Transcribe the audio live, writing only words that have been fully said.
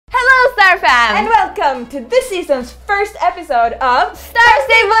And welcome to this season's first episode of Star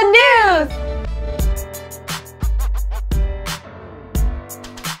Stable News!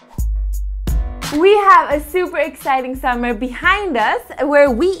 We have a super exciting summer behind us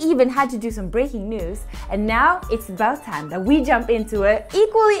where we even had to do some breaking news, and now it's about time that we jump into an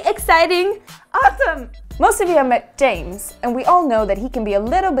equally exciting autumn! Most of you have met James, and we all know that he can be a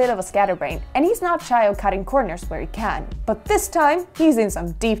little bit of a scatterbrain, and he's not shy of cutting corners where he can. But this time, he's in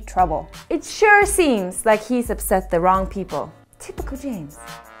some deep trouble. It sure seems like he's upset the wrong people. Typical James.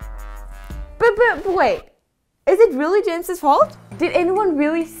 But wait, is it really James's fault? Did anyone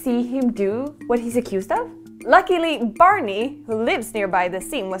really see him do what he's accused of? Luckily, Barney, who lives nearby the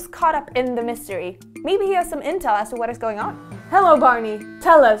scene, was caught up in the mystery. Maybe he has some intel as to what is going on. Hello, Barney.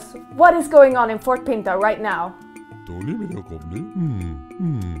 Tell us, what is going on in Fort Pinta right now?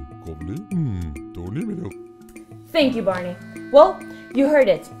 Thank you, Barney. Well, you heard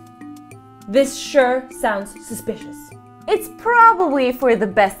it. This sure sounds suspicious. It's probably for the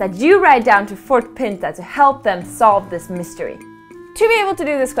best that you ride down to Fort Pinta to help them solve this mystery. To be able to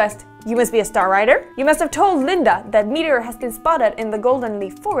do this quest, you must be a star rider, you must have told Linda that Meteor has been spotted in the Golden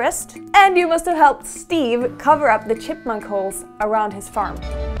Leaf Forest, and you must have helped Steve cover up the chipmunk holes around his farm.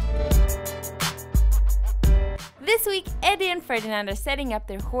 This week, Eddie and Ferdinand are setting up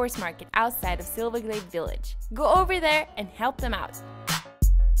their horse market outside of Silverglade Village. Go over there and help them out.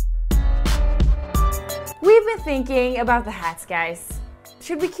 We've been thinking about the hats, guys.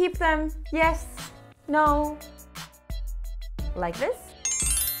 Should we keep them? Yes? No? Like this?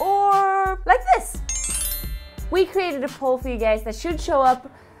 Or like this? We created a poll for you guys that should show up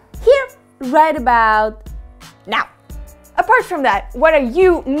here right about now. Apart from that, what are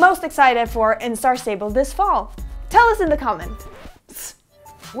you most excited for in Star Stable this fall? Tell us in the comments.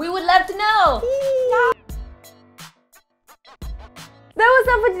 We would love to know! That was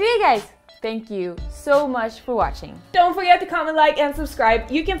all for today, guys. Thank you so much for watching. Don't forget to comment, like, and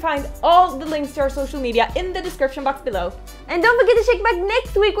subscribe. You can find all the links to our social media in the description box below. And don't forget to check back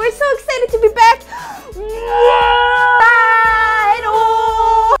next week. We're so excited to be back.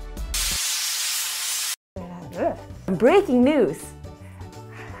 Bye! Breaking news.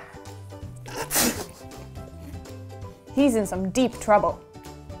 He's in some deep trouble.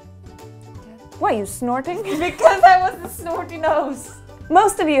 Why are you snorting? Because I was the snorty nose.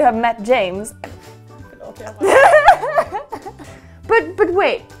 Most of you have met James. But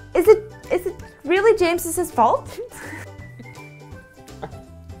wait, is it really James's fault?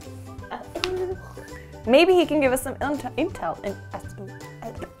 Maybe he can give us some intel.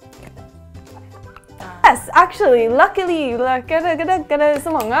 Yes, actually, luckily,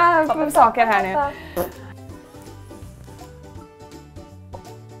 så många saker här nu.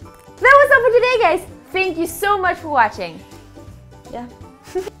 That was all for today, guys. Thank you so much for watching. Yeah.